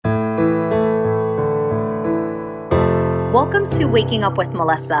Welcome to Waking Up with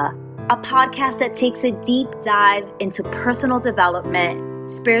Melissa, a podcast that takes a deep dive into personal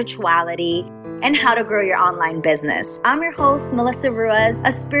development, spirituality, and how to grow your online business. I'm your host, Melissa Ruiz,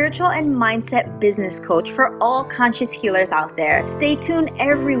 a spiritual and mindset business coach for all conscious healers out there. Stay tuned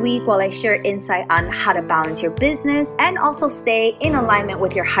every week while I share insight on how to balance your business and also stay in alignment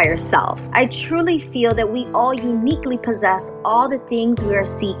with your higher self. I truly feel that we all uniquely possess all the things we are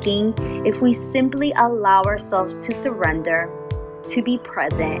seeking if we simply allow ourselves to surrender, to be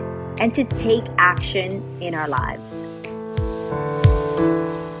present, and to take action in our lives.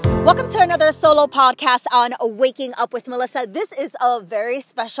 Welcome to another solo podcast on Waking Up with Melissa. This is a very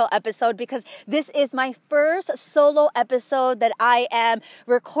special episode because this is my first solo episode that I am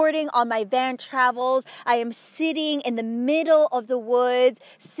recording on my van travels. I am sitting in the middle of the woods,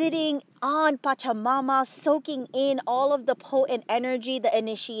 sitting on Pachamama, soaking in all of the potent energy, the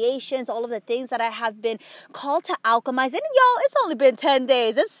initiations, all of the things that I have been called to alchemize. And y'all, it's only been 10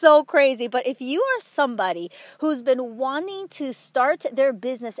 days. It's so crazy. But if you are somebody who's been wanting to start their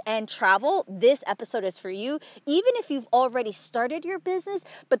business and travel, this episode is for you. Even if you've already started your business,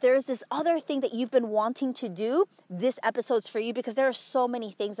 but there's this other thing that you've been wanting to do, this episode's for you because there are so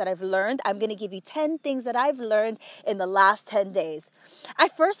many things that I've learned. I'm going to give you 10 things that I've learned in the last 10 days. I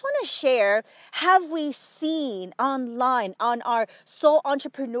first want to share, have we seen online on our soul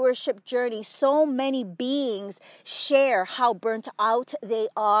entrepreneurship journey so many beings share how burnt out they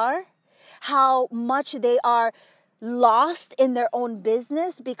are, how much they are lost in their own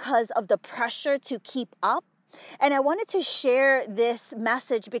business because of the pressure to keep up? And I wanted to share this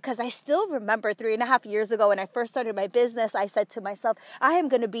message because I still remember 3.5 years ago when I first started my business, I said to myself, I am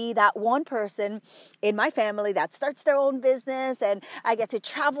going to be that one person in my family that starts their own business and I get to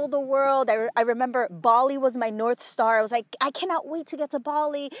travel the world. I remember Bali was my North Star. I was like, I cannot wait to get to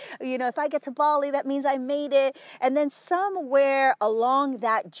Bali. You know, if I get to Bali, that means I made it. And then somewhere along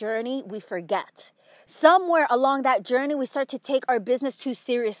that journey, we forget. Somewhere along that journey, we start to take our business too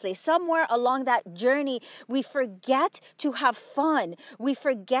seriously. Somewhere along that journey, we forget to have fun. We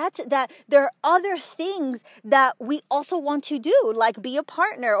forget that there are other things that we also want to do, like be a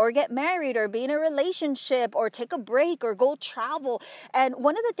partner or get married or be in a relationship or take a break or go travel. And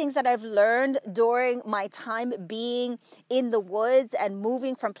one of the things that I've learned during my time being in the woods and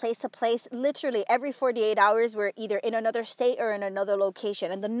moving from place to place, literally every 48 hours, we're either in another state or in another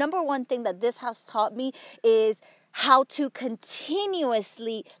location. And the number one thing that this has taught me is how to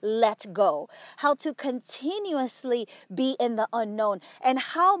continuously let go, how to continuously be in the unknown, and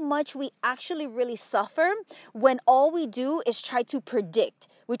how much we actually really suffer when all we do is try to predict.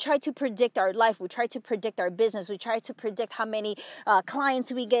 We try to predict our life. We try to predict our business. We try to predict how many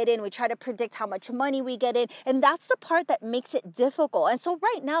clients we get in. We try to predict how much money we get in. And that's the part that makes it difficult. And so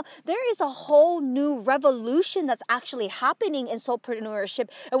right now, there is a whole new revolution that's actually happening in soulpreneurship.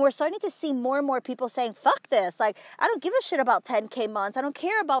 And we're starting to see more and more people saying, fuck this. Like, I don't give a shit about 10K months. I don't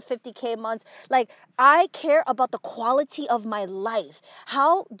care about 50K months. Like, I care about the quality of my life.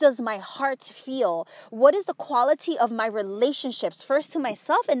 How does my heart feel? What is the quality of my relationships? First to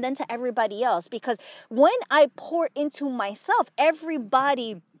myself, and then to everybody else. Because when I pour into myself,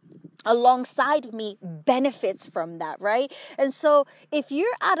 everybody alongside me benefits from that, right? And so if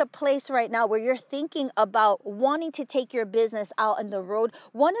you're at a place right now where you're thinking about wanting to take your business out on the road,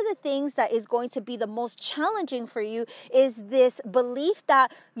 one of the things that is going to be the most challenging for you is this belief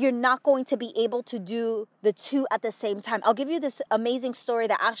that you're not going to be able to do the two at the same time. I'll give you this amazing story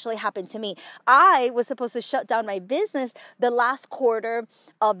that actually happened to me. I was supposed to shut down my business the last quarter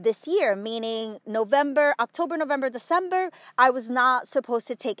of this year, meaning October, November, December. I was not supposed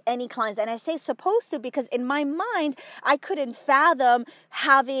to take any clients. And I say supposed to because in my mind, I couldn't fathom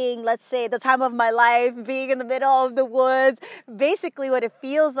having, let's say, the time of my life, being in the middle of the woods, basically what it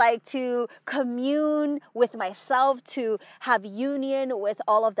feels like to commune with myself, to have union with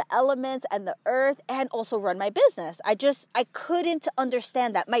all of the elements and the earth, and also run my business. I couldn't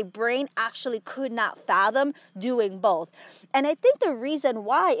understand that. My brain actually could not fathom doing both. And I think the reason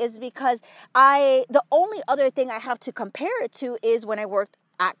why is because the only other thing I have to compare it to is when I worked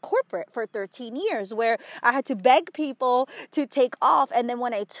at corporate for 13 years where I had to beg people to take off. And then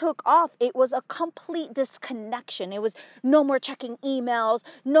when I took off, it was a complete disconnection. It was no more checking emails,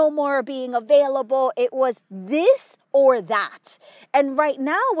 no more being available. It was this or that. And right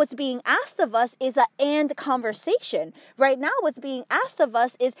now, what's being asked of us is an and conversation. Right now, what's being asked of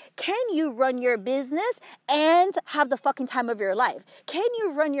us is, can you run your business and have the fucking time of your life? Can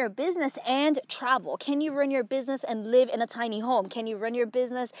you run your business and travel? Can you run your business and live in a tiny home? Can you run your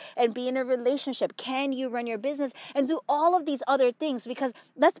business and be in a relationship? Can you run your business and do all of these other things? Because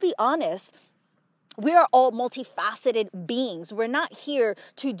let's be honest, we are all multifaceted beings. We're not here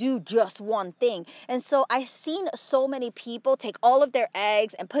to do just one thing. And so I've seen so many people take all of their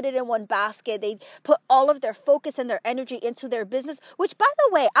eggs and put it in one basket. They put all of their focus and their energy into their business, which, by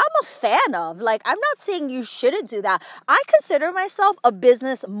the way, I'm a fan of. Like, I'm not saying you shouldn't do that. I consider myself a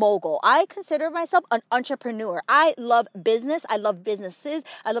business mogul. I consider myself an entrepreneur. I love business. I love businesses.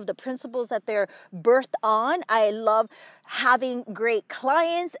 I love the principles that they're birthed on. I love having great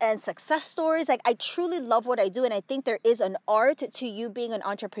clients and success stories. Like, I truly love what I do. And I think there is an art to you being an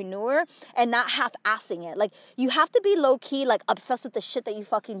entrepreneur and not half-assing it. Like, you have to be low-key, like, obsessed with the shit that you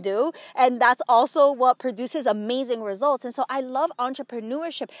fucking do. And that's also what produces amazing results. And so I love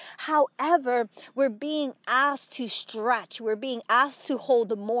entrepreneurship. However, we're being asked to stretch. We're being asked to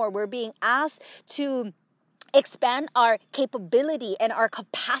hold more. We're being asked to expand our capability and our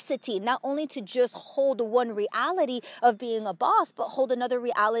capacity, not only to just hold one reality of being a boss, but hold another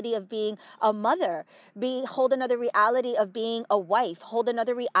reality of being a mother, hold another reality of being a wife, hold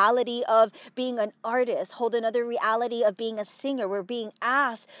another reality of being an artist, hold another reality of being a singer. We're being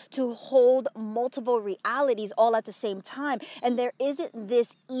asked to hold multiple realities all at the same time. And there isn't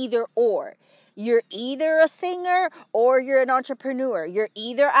this either or. You're either a singer or you're an entrepreneur. You're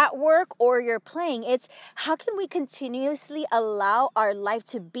either at work or you're playing. It's how can we continuously allow our life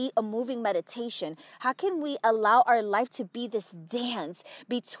to be a moving meditation? How can we allow our life to be this dance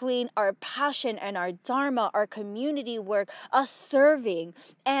between our passion and our dharma, our community work, us serving,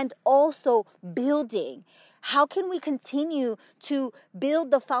 and also building? How can we continue to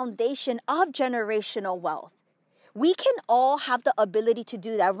build the foundation of generational wealth? We can all have the ability to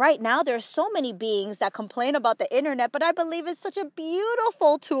do that. Right now, there are so many beings that complain about the internet, but I believe it's such a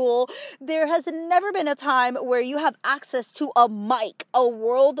beautiful tool. There has never been a time where you have access to a mic, a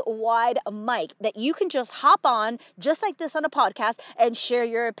worldwide mic, that you can just hop on, just like this on a podcast, and share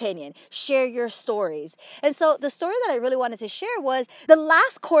your opinion, share your stories. And so the story that I really wanted to share was the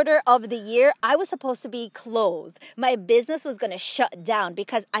last quarter of the year, I was supposed to be closed. My business was going to shut down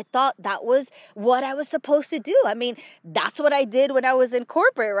because I thought that was what I was supposed to do. I mean, that's what I did when I was in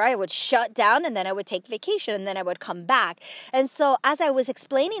corporate, right? I would shut down and then I would take vacation and then I would come back. And so as I was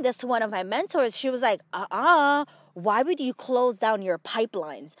explaining this to one of my mentors, she was like, why would you close down your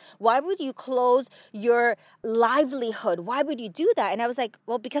pipelines? Why would you close your livelihood? Why would you do that? And I was like,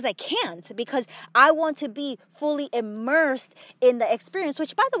 well, because I can't, because I want to be fully immersed in the experience,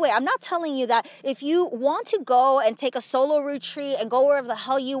 which, by the way, I'm not telling you that if you want to go and take a solo retreat and go wherever the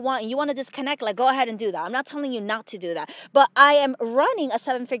hell you want and you want to disconnect, like, go ahead and do that. I'm not telling you not to do that. But I am running a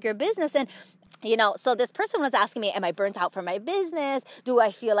 7-figure business, and so this person was asking me, am I burnt out from my business? Do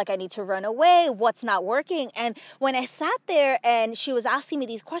I feel like I need to run away? What's not working? And when I sat there and she was asking me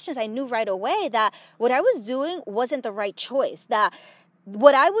these questions, I knew right away that what I was doing wasn't the right choice, that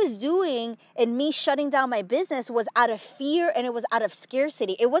what I was doing and me shutting down my business was out of fear and it was out of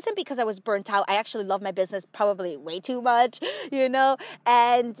scarcity. It wasn't because I was burnt out. I actually love my business probably way too much,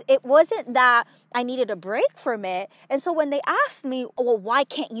 and it wasn't that I needed a break from it. And so when they asked me, well, why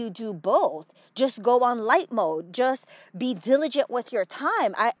can't you do both? Just go on light mode. Just be diligent with your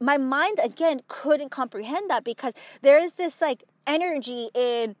time. My mind, again, couldn't comprehend that because there is this energy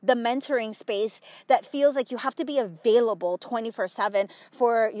in the mentoring space that feels like you have to be available 24/7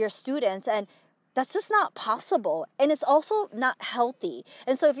 for your students, and that's just not possible. And it's also not healthy.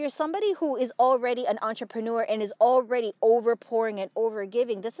 And so if you're somebody who is already an entrepreneur and is already overpouring and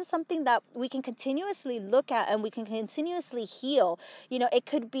overgiving, this is something that we can continuously look at and we can continuously heal. It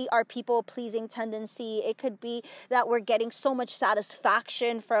could be our people-pleasing tendency. It could be that we're getting so much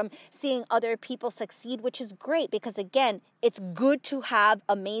satisfaction from seeing other people succeed, which is great because, again, it's good to have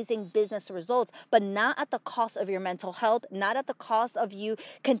amazing business results, but not at the cost of your mental health, not at the cost of you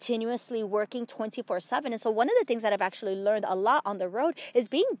continuously working 24/7. And so one of the things that I've actually learned a lot on the road is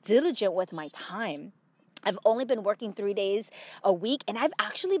being diligent with my time. I've only been working 3 days a week, and I've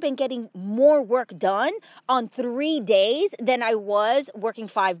actually been getting more work done on 3 days than I was working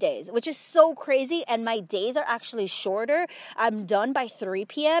 5 days, which is so crazy. And my days are actually shorter. I'm done by 3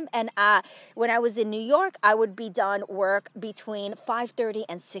 p.m. And when I was in New York, I would be done work between 5:30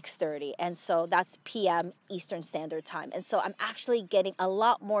 and 6:30. And so that's p.m. Eastern Standard Time. And so I'm actually getting a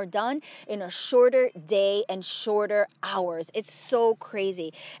lot more done in a shorter day and shorter hours. It's so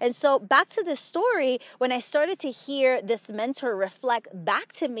crazy. And so back to the story, when I started to hear this mentor reflect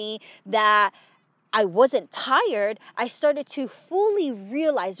back to me that I wasn't tired, I started to fully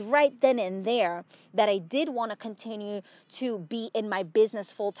realize right then and there that I did want to continue to be in my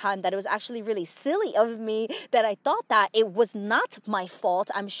business full time, that it was actually really silly of me that I thought that it was not my fault.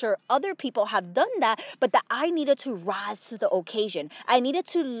 I'm sure other people have done that, but that I needed to rise to the occasion. I needed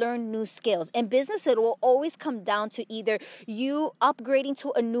to learn new skills. In business, it will always come down to either you upgrading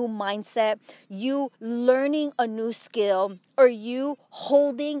to a new mindset, you learning a new skill, or you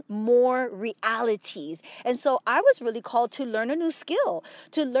holding more realities. And so I was really called to learn a new skill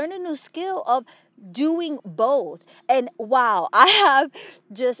of doing both. And wow, I have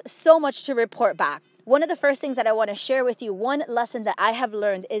just so much to report back. One of the first things that I want to share with you, one lesson that I have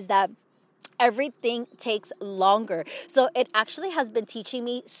learned is that everything takes longer. So it actually has been teaching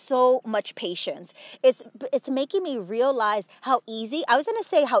me so much patience. It's making me realize how easy, I was going to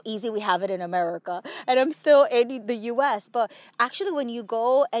say how easy we have it in America, and I'm still in the US, but actually when you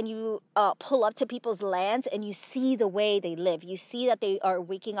go and you pull up to people's lands and you see the way they live, you see that they are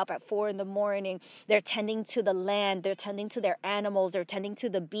waking up at 4 a.m, they're tending to the land, they're tending to their animals, they're tending to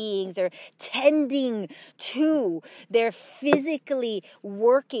the beings, they're physically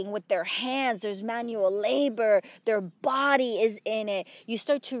working with their hands. There's manual labor, their body is in it. You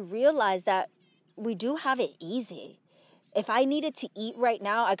start to realize that we do have it easy. If I needed to eat right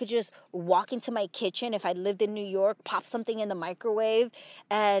now, I could just walk into my kitchen. If I lived in New York, pop something in the microwave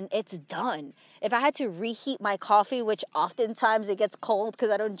and it's done. If I had to reheat my coffee, which oftentimes it gets cold because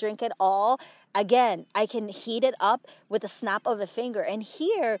I don't drink it all, again, I can heat it up with a snap of a finger. And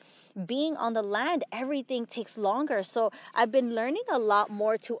here, being on the land, everything takes longer. So I've been learning a lot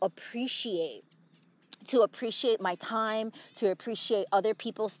more to appreciate my time, to appreciate other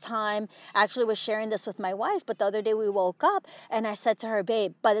people's time. I actually was sharing this with my wife, but the other day we woke up and I said to her,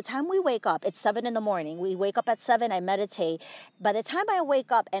 babe, by the time we wake up, it's 7 a.m. We wake up at 7, I meditate. By the time I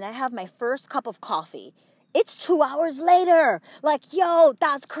wake up and I have my first cup of coffee, it's 2 hours later. Like, yo,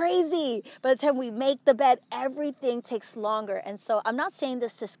 that's crazy. By the time we make the bed, everything takes longer. And so I'm not saying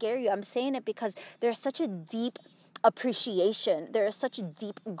this to scare you. I'm saying it because there's such a deep appreciation. There is such a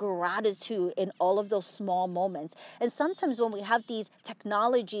deep gratitude in all of those small moments. And sometimes when we have these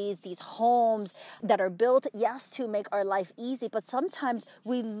technologies, these homes that are built, yes, to make our life easy, but sometimes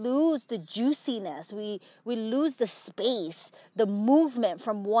we lose the juiciness. We lose the space, the movement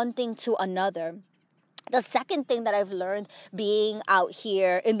from one thing to another. The second thing that I've learned being out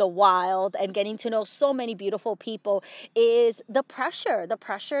here in the wild and getting to know so many beautiful people is the pressure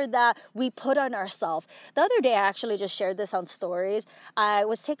that we put on ourselves. The other day, I actually just shared this on stories. I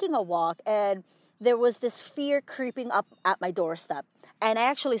was taking a walk and there was this fear creeping up at my doorstep. And I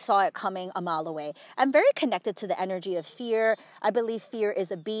actually saw it coming a mile away. I'm very connected to the energy of fear. I believe fear is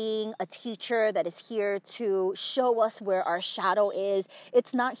a being, a teacher that is here to show us where our shadow is.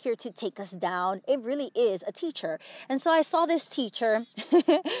 It's not here to take us down. It really is a teacher. And so I saw this teacher,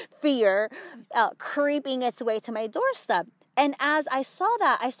 fear, creeping its way to my doorstep. And as I saw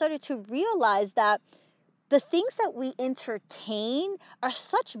that, I started to realize that the things that we entertain are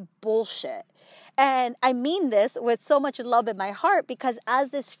such bullshit. And I mean this with so much love in my heart because as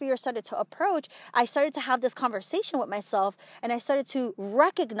this fear started to approach, I started to have this conversation with myself and I started to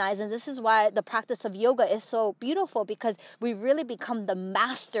recognize, and this is why the practice of yoga is so beautiful because we really become the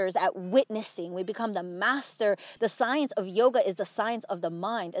masters at witnessing. We become the master. The science of yoga is the science of the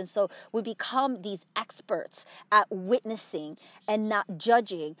mind. And so we become these experts at witnessing and not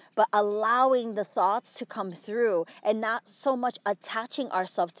judging, but allowing the thoughts to come through and not so much attaching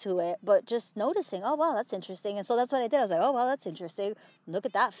ourselves to it, but just noticing, oh, wow, that's interesting. And so that's what I did. I was like, oh, wow, that's interesting. Look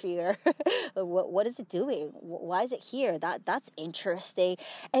at that fear. What is it doing? Why is it here? That's interesting.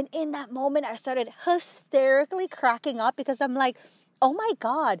 And in that moment, I started hysterically cracking up because I'm like, oh my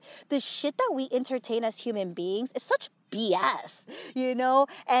God, the shit that we entertain as human beings is such BS, you know?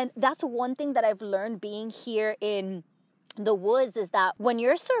 And that's one thing that I've learned being here in the woods is that when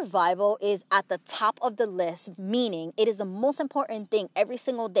your survival is at the top of the list, meaning it is the most important thing every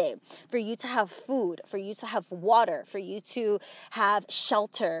single day for you to have food, for you to have water, for you to have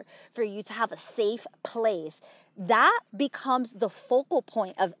shelter, for you to have a safe place, that becomes the focal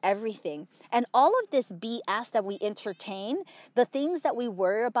point of everything. And all of this BS that we entertain, the things that we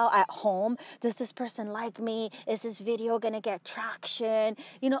worry about at home, does this person like me? Is this video going to get traction?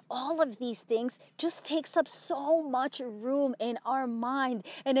 You know, all of these things just takes up so much room in our mind.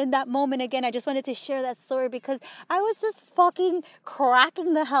 And in that moment, again, I just wanted to share that story because I was just fucking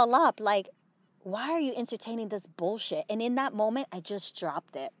cracking the hell up. Like, why are you entertaining this bullshit? And in that moment, I just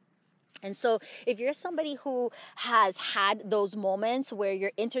dropped it. And so if you're somebody who has had those moments where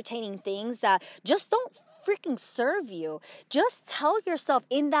you're entertaining things that just don't freaking serve you. Just tell yourself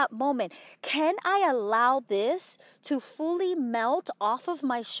in that moment, can I allow this to fully melt off of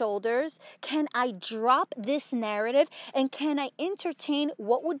my shoulders? Can I drop this narrative? And can I entertain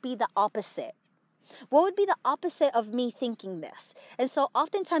what would be the opposite? What would be the opposite of me thinking this? And so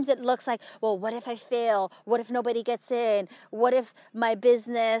oftentimes it looks like, well, what if I fail? What if nobody gets in? What if my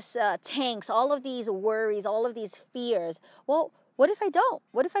business tanks? All of these worries, all of these fears. Well, what if I don't?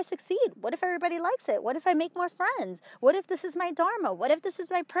 What if I succeed? What if everybody likes it? What if I make more friends? What if this is my dharma? What if this is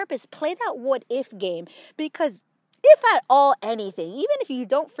my purpose? Play that what if game, because if at all anything, even if you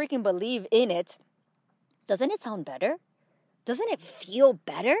don't freaking believe in it, doesn't it sound better? Doesn't it feel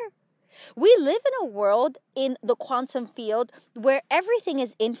better? We live in a world in the quantum field where everything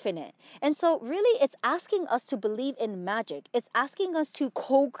is infinite. And so really it's asking us to believe in magic. It's asking us to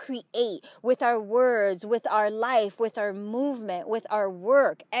co-create with our words, with our life, with our movement, with our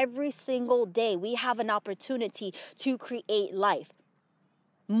work. Every single day we have an opportunity to create life.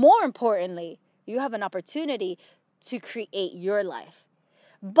 More importantly, you have an opportunity to create your life.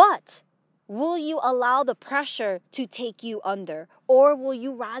 But will you allow the pressure to take you under, or will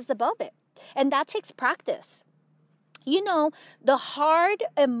you rise above it? And that takes practice. You know, the hard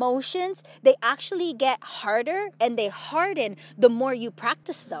emotions, they actually get harder and they harden the more you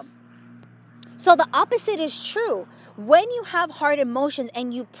practice them. So the opposite is true. When you have hard emotions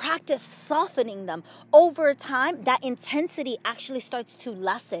and you practice softening them over time, that intensity actually starts to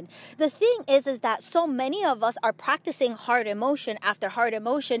lessen. The thing is that so many of us are practicing hard emotion after hard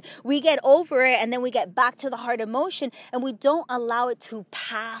emotion. We get over it and then we get back to the hard emotion and we don't allow it to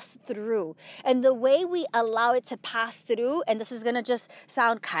pass through. And the way we allow it to pass through, and this is going to just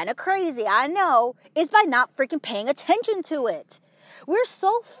sound kind of crazy, I know, is by not freaking paying attention to it. We're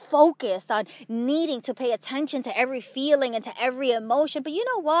so focused on needing to pay attention to every feeling and to every emotion. But you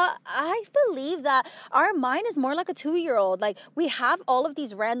know what? I believe that our mind is more like a 2-year-old. Like, we have all of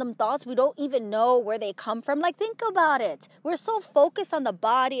these random thoughts. We don't even know where they come from. Like, think about it. We're so focused on the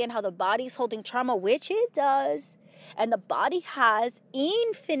body and how the body's holding trauma, which it does. And the body has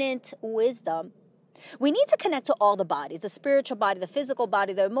infinite wisdom. We need to connect to all the bodies, the spiritual body, the physical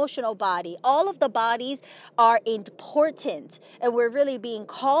body, the emotional body. All of the bodies are important, and we're really being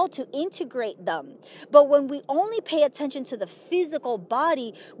called to integrate them. But when we only pay attention to the physical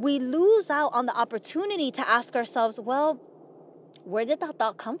body, we lose out on the opportunity to ask ourselves, well, where did that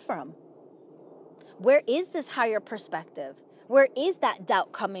thought come from? Where is this higher perspective? Where is that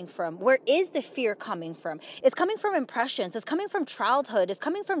doubt coming from? Where is the fear coming from? It's coming from impressions. It's coming from childhood. It's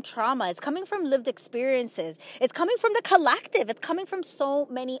coming from trauma. It's coming from lived experiences. It's coming from the collective. It's coming from so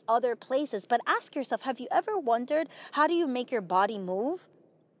many other places. But ask yourself, have you ever wondered, how do you make your body move?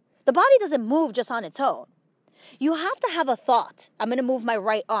 The body doesn't move just on its own. You have to have a thought. I'm going to move my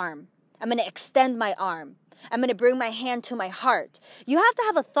right arm. I'm going to extend my arm. I'm going to bring my hand to my heart. You have to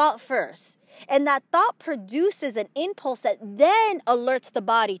have a thought first. And that thought produces an impulse that then alerts the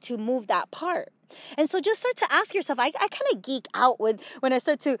body to move that part. And so just start to ask yourself, I kind of geek out when I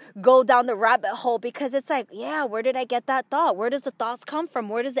start to go down the rabbit hole, because it's like, yeah, where did I get that thought? Where does the thoughts come from?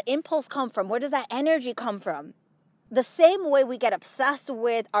 Where does the impulse come from? Where does that energy come from? The same way we get obsessed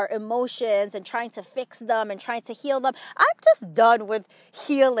with our emotions and trying to fix them and trying to heal them, I'm just done with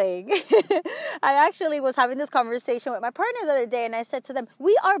healing. I actually was having this conversation with my partner the other day, and I said to them,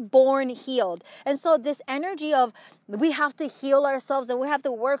 we are born healed. And so this energy of we have to heal ourselves and we have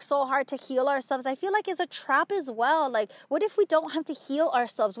to work so hard to heal ourselves, I feel like is a trap as well. Like, what if we don't have to heal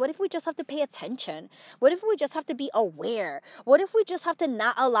ourselves? What if we just have to pay attention? What if we just have to be aware? What if we just have to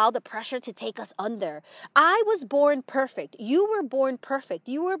not allow the pressure to take us under? I was born perfect. You were born perfect.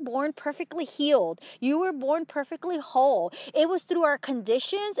 You were born perfectly healed. You were born perfectly whole. It was through our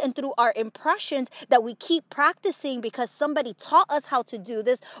conditions and through our impressions that we keep practicing because somebody taught us how to do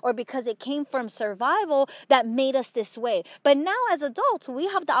this, or because it came from survival that made us this way. But now as adults, we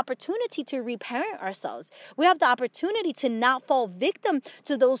have the opportunity to reparent ourselves. We have the opportunity to not fall victim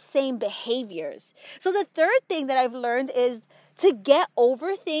to those same behaviors. So the third thing that I've learned is to get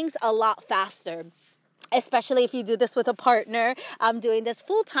over things a lot faster. Especially if you do this with a partner. I'm doing this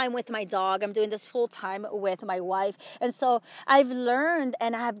full time with my dog. I'm doing this full time with my wife. And so I've learned,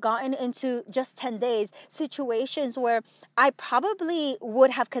 and I have gotten into just 10 days situations where I probably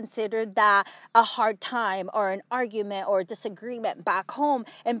would have considered that a hard time or an argument or a disagreement back home.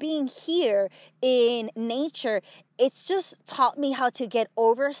 And being here in nature, it's just taught me how to get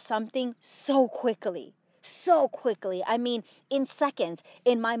over something so quickly. So quickly. I mean, in seconds.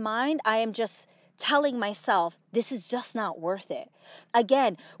 In my mind, I am just telling myself, this is just not worth it.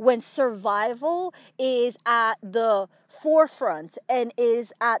 Again, when survival is at the forefront and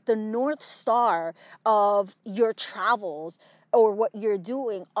is at the North Star of your travels or what you're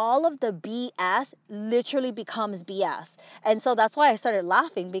doing, all of the BS literally becomes BS. And so that's why I started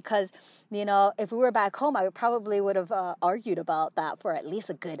laughing, because, if we were back home, I probably would have argued about that for at least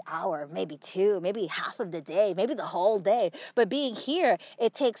a good hour, maybe two, maybe half of the day, maybe the whole day. But being here,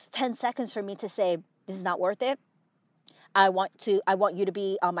 it takes 10 seconds for me to say, this is not worth it. I want you to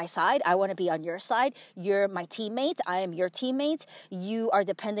be on my side. I want to be on your side. You're my teammate. I am your teammate. You are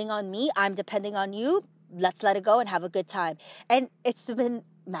depending on me. I'm depending on you. Let's let it go and have a good time. And it's been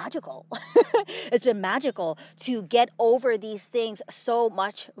magical. It's been magical to get over these things so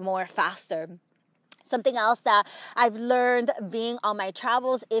much more faster. Something else that I've learned being on my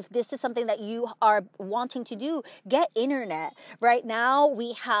travels, if this is something that you are wanting to do, get internet. Right now,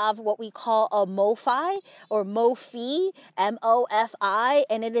 we have what we call a MoFi or Mofi, MOFI,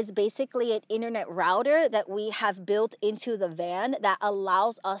 and it is basically an internet router that we have built into the van that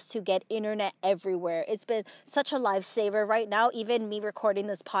allows us to get internet everywhere. It's been such a lifesaver. Right now, even me recording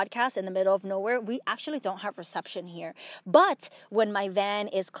this podcast in the middle of nowhere, we actually don't have reception here. But when my van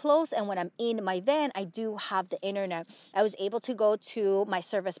is close and when I'm in my van, I do have the internet. I was able to go to my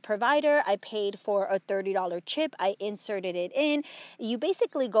service provider. I paid for a $30 chip. I inserted it in. You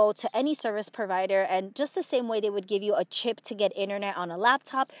basically go to any service provider, and just the same way they would give you a chip to get internet on a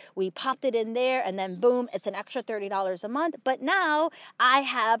laptop, we popped it in there, and then boom, it's an extra $30 a month. But now I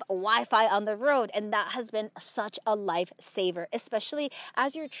have Wi-Fi on the road, and that has been such a lifesaver, especially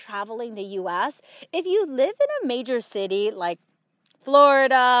as you're traveling the U.S. If you live in a major city like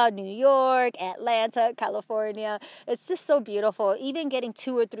Florida, New York, Atlanta, California. It's just so beautiful. Even getting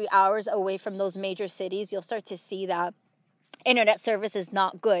 2 or 3 hours away from those major cities, you'll start to see that internet service is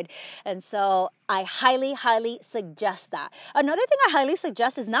not good. And so I highly, highly suggest that. Another thing I highly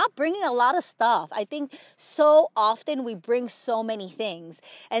suggest is not bringing a lot of stuff. I think so often we bring so many things.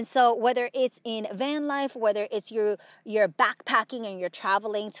 And so whether it's in van life, whether it's you're backpacking and you're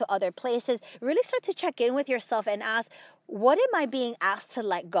traveling to other places, really start to check in with yourself and ask, what am I being asked to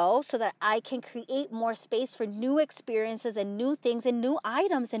let go so that I can create more space for new experiences and new things and new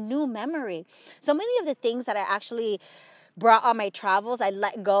items and new memory? So many of the things that I actually brought on my travels, I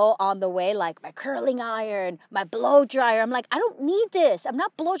let go on the way, like my curling iron, my blow dryer. I'm like, I don't need this. I'm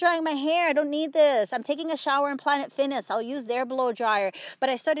not blow drying my hair. I don't need this. I'm taking a shower in Planet Fitness. I'll use their blow dryer. But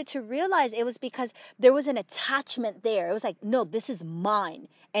I started to realize it was because there was an attachment there. It was like, no, this is mine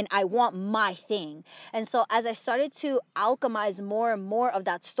and I want my thing. And so as I started to alchemize more and more of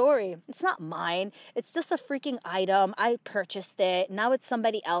that story, it's not mine. It's just a freaking item. I purchased it. Now it's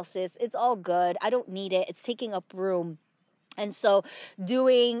somebody else's. It's all good. I don't need it. It's taking up room. And so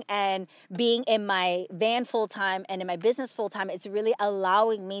doing and being in my van full time and in my business full time, it's really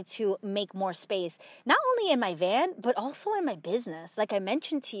allowing me to make more space, not only in my van, but also in my business. Like I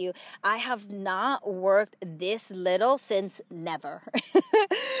mentioned to you, I have not worked this little since never.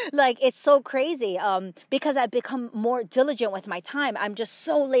 Like it's so crazy because I've become more diligent with my time. I'm just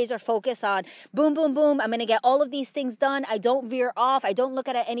so laser focused on boom, boom, boom. I'm going to get all of these things done. I don't veer off. I don't look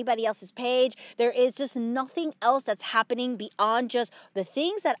at anybody else's page. There is just nothing else that's happening beyond just the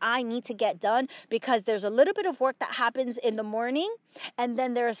things that I need to get done, because there's a little bit of work that happens in the morning and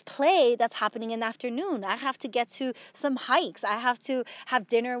then there's play that's happening in the afternoon. I have to get to some hikes. I have to have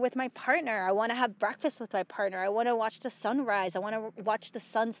dinner with my partner. I want to have breakfast with my partner. I want to watch the sunrise. I want to watch the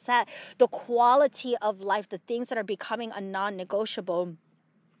sunset. The quality of life, the things that are becoming a non-negotiable,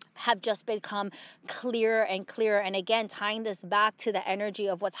 have just become clearer and clearer. And again, tying this back to the energy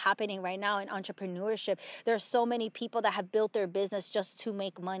of what's happening right now in entrepreneurship, there's so many people that have built their business just to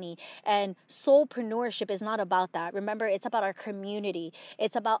make money. And soulpreneurship is not about that. Remember, it's about our community.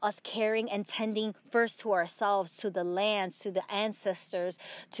 It's about us caring and tending first to ourselves, to the lands, to the ancestors,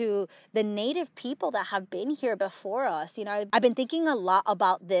 to the native people that have been here before us. You know, I've been thinking a lot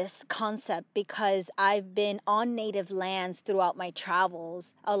about this concept because I've been on native lands throughout my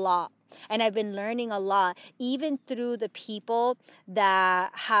travels a lot. And I've been learning a lot, even through the people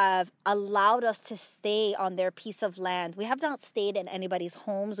that have allowed us to stay on their piece of land. We have not stayed in anybody's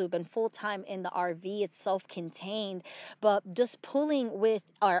homes. We've been full-time in the RV. It's self-contained. But just pulling with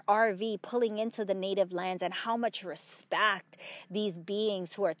our RV, pulling into the native lands and how much respect these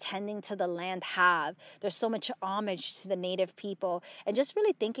beings who are tending to the land have. There's so much homage to the native people. And just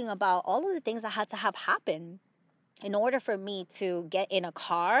really thinking about all of the things that had to have happen in order for me to get in a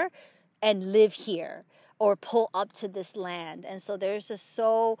car and live here, or pull up to this land. And so there's just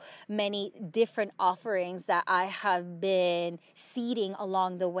so many different offerings that I have been seeding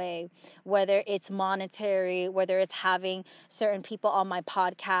along the way, whether it's monetary, whether it's having certain people on my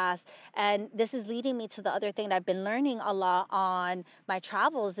podcast. And this is leading me to the other thing that I've been learning a lot on my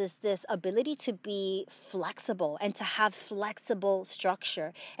travels is this ability to be flexible and to have flexible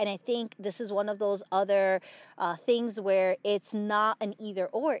structure. And I think this is one of those other things where it's not an either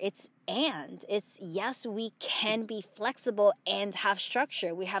or, it's yes, we can be flexible and have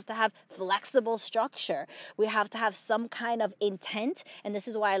structure. We have to have flexible structure. We have to have some kind of intent. And this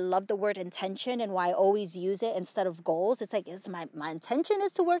is why I love the word intention and why I always use it instead of goals. It's like, my intention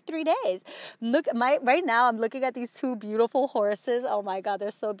is to work 3 days. Right now I'm looking at these 2 beautiful horses. Oh my God,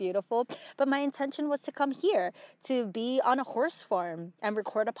 they're so beautiful. But my intention was to come here to be on a horse farm and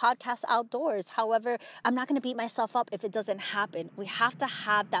record a podcast outdoors. However, I'm not going to beat myself up if it doesn't happen. We have to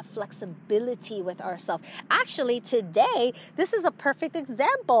have that flexibility with ourselves. Actually, today, this is a perfect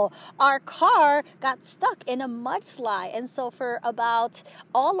example. Our car got stuck in a mudslide. And so for about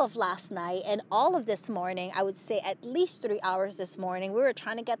all of last night and all of this morning, I would say at least 3 hours this morning, we were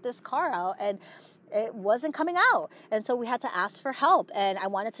trying to get this car out and it wasn't coming out. And so we had to ask for help. And I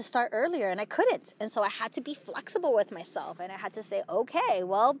wanted to start earlier and I couldn't. And so I had to be flexible with myself. And I had to say, okay,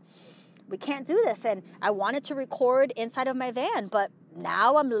 well, we can't do this. And I wanted to record inside of my van, but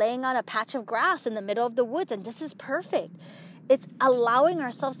now I'm laying on a patch of grass in the middle of the woods, and this is perfect. It's allowing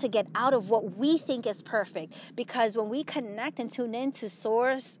ourselves to get out of what we think is perfect, because when we connect and tune in to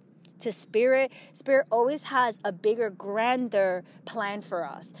source, to spirit always has a bigger, grander plan for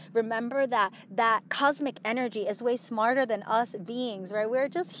us. Remember that cosmic energy is way smarter than us beings, right? We're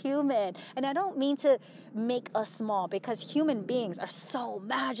just human. And I don't mean to make us small, because human beings are so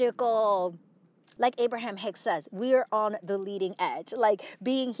magical. Like Abraham Hicks says, we're on the leading edge. Like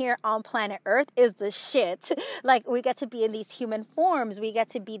being here on planet Earth is the shit. Like we get to be in these human forms. We get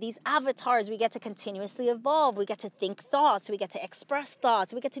to be these avatars. We get to continuously evolve. We get to think thoughts. We get to express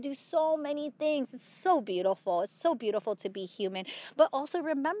thoughts. We get to do so many things. It's so beautiful. It's so beautiful to be human. But also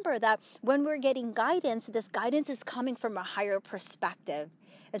remember that when we're getting guidance, this guidance is coming from a higher perspective.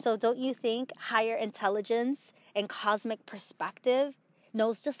 And so don't you think higher intelligence and cosmic perspective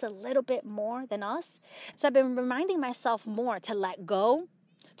knows just a little bit more than us? So I've been reminding myself more to let go,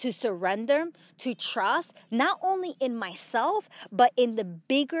 to surrender, to trust, not only in myself, but in the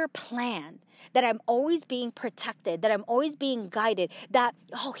bigger plan, that I'm always being protected, that I'm always being guided, that,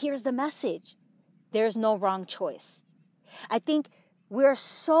 here's the message. There's no wrong choice. I think we're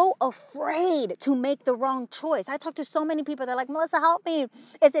so afraid to make the wrong choice. I talk to so many people. They're like, Melissa, help me.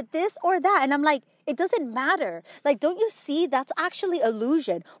 Is it this or that? And I'm like, it doesn't matter. Like, don't you see? That's actually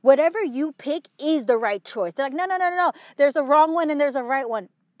illusion. Whatever you pick is the right choice. They're like, no. There's a wrong one and there's a right one.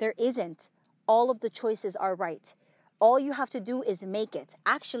 There isn't. All of the choices are right. All you have to do is make it.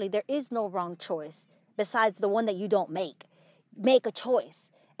 Actually, there is no wrong choice besides the one that you don't make. Make a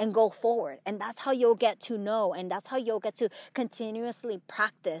choice and go forward. And that's how you'll get to know. And that's how you'll get to continuously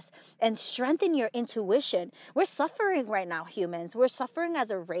practice and strengthen your intuition. We're suffering right now, humans. We're suffering as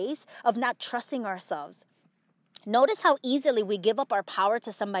a race of not trusting ourselves. Notice how easily we give up our power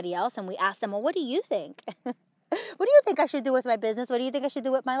to somebody else and we ask them, well, what do you think? What do you think I should do with my business? What do you think I should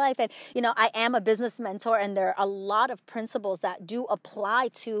do with my life? And, I am a business mentor, and there are a lot of principles that do apply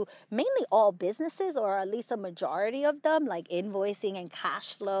to mainly all businesses, or at least a majority of them, like invoicing and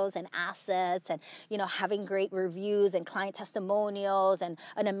cash flows and assets and, having great reviews and client testimonials and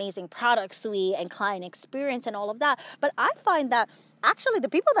an amazing product suite and client experience and all of that. But I find that actually the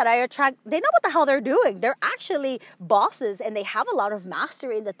people that I attract, they know what the hell they're doing. They're actually bosses and they have a lot of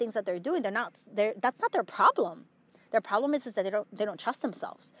mastery in the things that they're doing. That's not their problem. Their problem is that they don't trust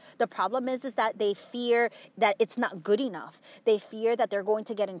themselves. The problem is that they fear that it's not good enough. They fear that they're going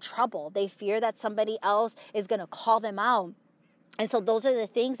to get in trouble. They fear that somebody else is going to call them out. And so those are the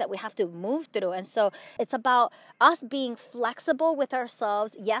things that we have to move through. And so it's about us being flexible with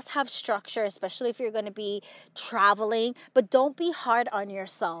ourselves. Yes, have structure, especially if you're going to be traveling, but don't be hard on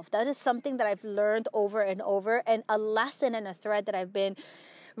yourself. That is something that I've learned over and over, and a lesson and a thread that I've been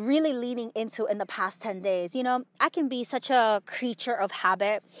really leaning into in the past 10 days. I can be such a creature of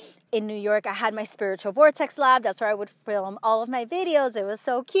habit. In New York, I had my Spiritual Vortex lab. That's where I would film all of my videos. It was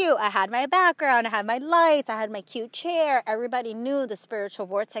so cute. I had my background. I had my lights. I had my cute chair. Everybody knew the Spiritual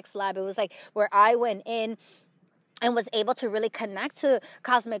Vortex lab. It was like where I went in and was able to really connect to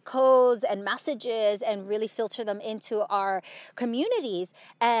cosmic codes and messages and really filter them into our communities.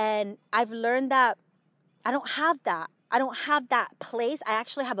 And I've learned that I don't have that. I don't have that place. I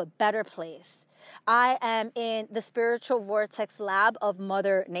actually have a better place. I am in the spiritual vortex lab of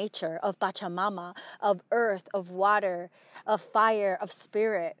Mother Nature, of Pachamama, of earth, of water, of fire, of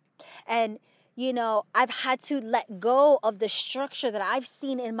spirit. And I've had to let go of the structure that I've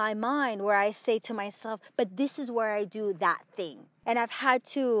seen in my mind where I say to myself, but this is where I do that thing. And I've had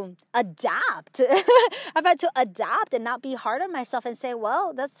to adapt. I've had to adapt and not be hard on myself and say,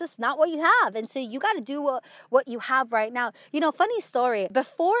 well, that's just not what you have. And so you got to do what you have right now. Funny story.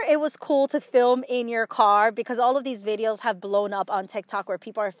 Before it was cool to film in your car, because all of these videos have blown up on TikTok where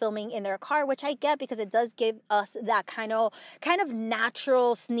people are filming in their car, which I get because it does give us that kind of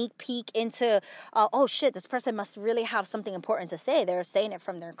natural sneak peek into, oh shit, this person must really have something important to say. They're saying it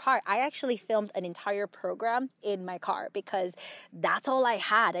from their car. I actually filmed an entire program in my car because that's all I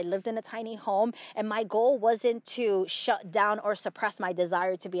had. I lived in a tiny home, and my goal wasn't to shut down or suppress my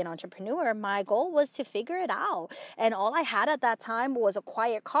desire to be an entrepreneur. My goal was to figure it out. And all I had at that time was a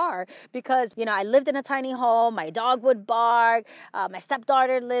quiet car because, I lived in a tiny home. My dog would bark. My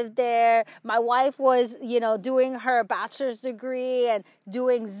stepdaughter lived there. My wife was, doing her bachelor's degree and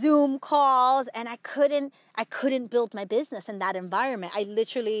doing Zoom calls, and I couldn't build my business in that environment. I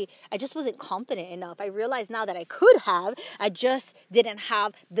just wasn't confident enough. I realize now that I could have, I just didn't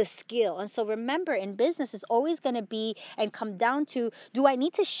have the skill. And so remember, in business, it's always going to be and come down to, do I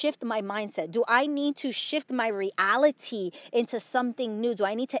need to shift my mindset? Do I need to shift my reality into something new? Do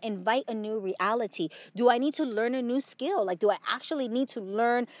I need to invite a new reality? Do I need to learn a new skill? Like, do I actually need to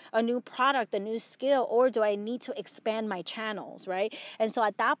learn a new product, a new skill, or do I need to expand my channels, right? And so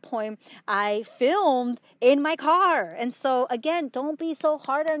at that point, I filmed in my car. And so again, don't be so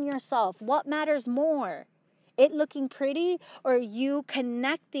hard on yourself. What matters more? It looking pretty, or you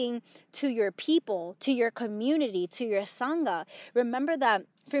connecting to your people, to your community, to your sangha? Remember that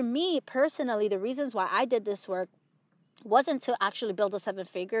for me personally, the reasons why I did this work wasn't to actually build a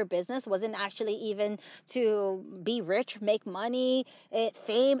 7-figure business, wasn't actually even to be rich, make money,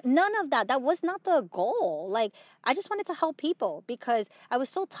 fame, none of that. That was not the goal. Like, I just wanted to help people because I was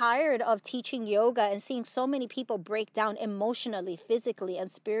so tired of teaching yoga and seeing so many people break down emotionally, physically,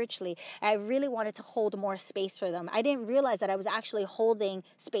 and spiritually. I really wanted to hold more space for them. I didn't realize that I was actually holding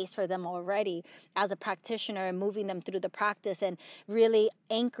space for them already as a practitioner and moving them through the practice and really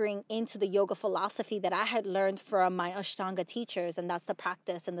anchoring into the yoga philosophy that I had learned from my Ashtanga teachers, and that's the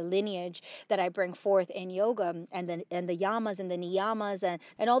practice and the lineage that I bring forth in yoga, and the yamas and the niyamas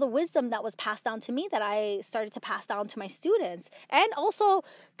and all the wisdom that was passed down to me that I started to pass down to my students, and also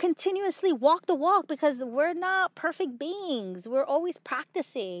continuously walk the walk because we're not perfect beings. We're always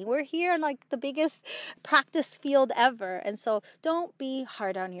practicing. We're here in like the biggest practice field ever. And so don't be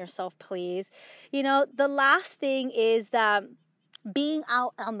hard on yourself, please. The last thing is that being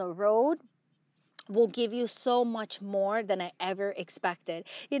out on the road will give you so much more than I ever expected.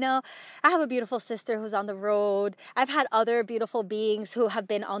 I have a beautiful sister who's on the road. I've had other beautiful beings who have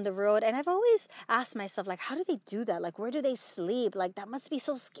been on the road. And I've always asked myself, like, how do they do that? Like, where do they sleep? Like, that must be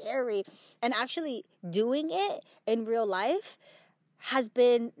so scary. And actually doing it in real life has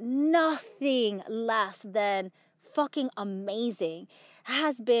been nothing less than fucking amazing.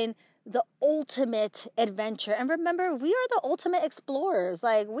 Has been the ultimate adventure. And remember, we are the ultimate explorers.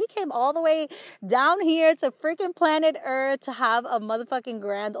 Like, we came all the way down here to freaking planet Earth to have a motherfucking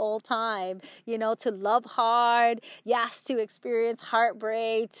grand old time, to love hard, yes, to experience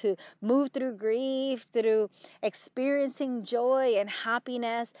heartbreak, to move through grief, through experiencing joy and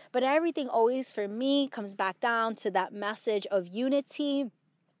happiness. But everything always, for me, comes back down to that message of unity,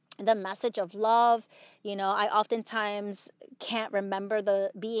 the message of love. I oftentimes can't remember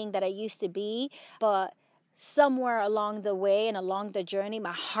the being that I used to be, but somewhere along the way and along the journey,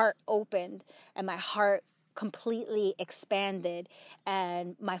 my heart opened and my heart completely expanded.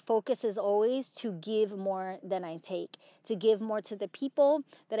 And my focus is always to give more than I take, to give more to the people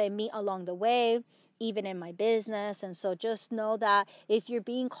that I meet along the way, even in my business. And so just know that if you're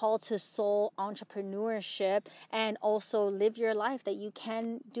being called to soul entrepreneurship and also live your life, that you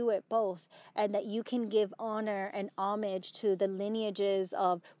can do it both, and that you can give honor and homage to the lineages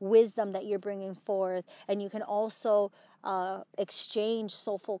of wisdom that you're bringing forth. And you can also exchange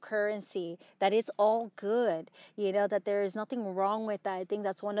soulful currency, that it's all good, that there is nothing wrong with that. I think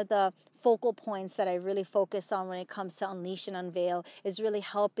that's one of the focal points that I really focus on when it comes to Unleash and Unveil, is really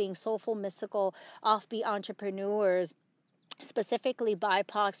helping soulful, mystical, offbeat entrepreneurs, specifically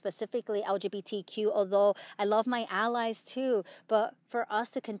BIPOC, specifically LGBTQ, although I love my allies too, but for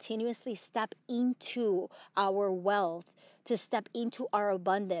us to continuously step into our wealth, to step into our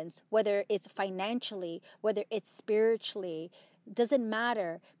abundance, whether it's financially, whether it's spiritually, doesn't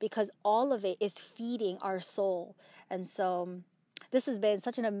matter, because all of it is feeding our soul. And so this has been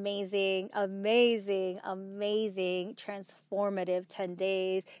such an amazing, transformative 10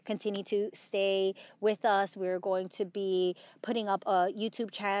 days. Continue to stay with us. We're going to be putting up a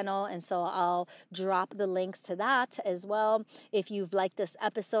YouTube channel, and so I'll drop the links to that as well. If you've liked this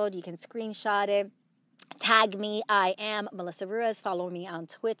episode, you can screenshot it. Tag me. I am Melissa Ruiz. Follow me on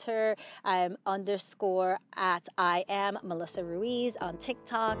Twitter. I'm _at I am Melissa Ruiz on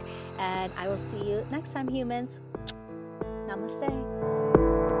TikTok. And I will see you next time, humans. Namaste.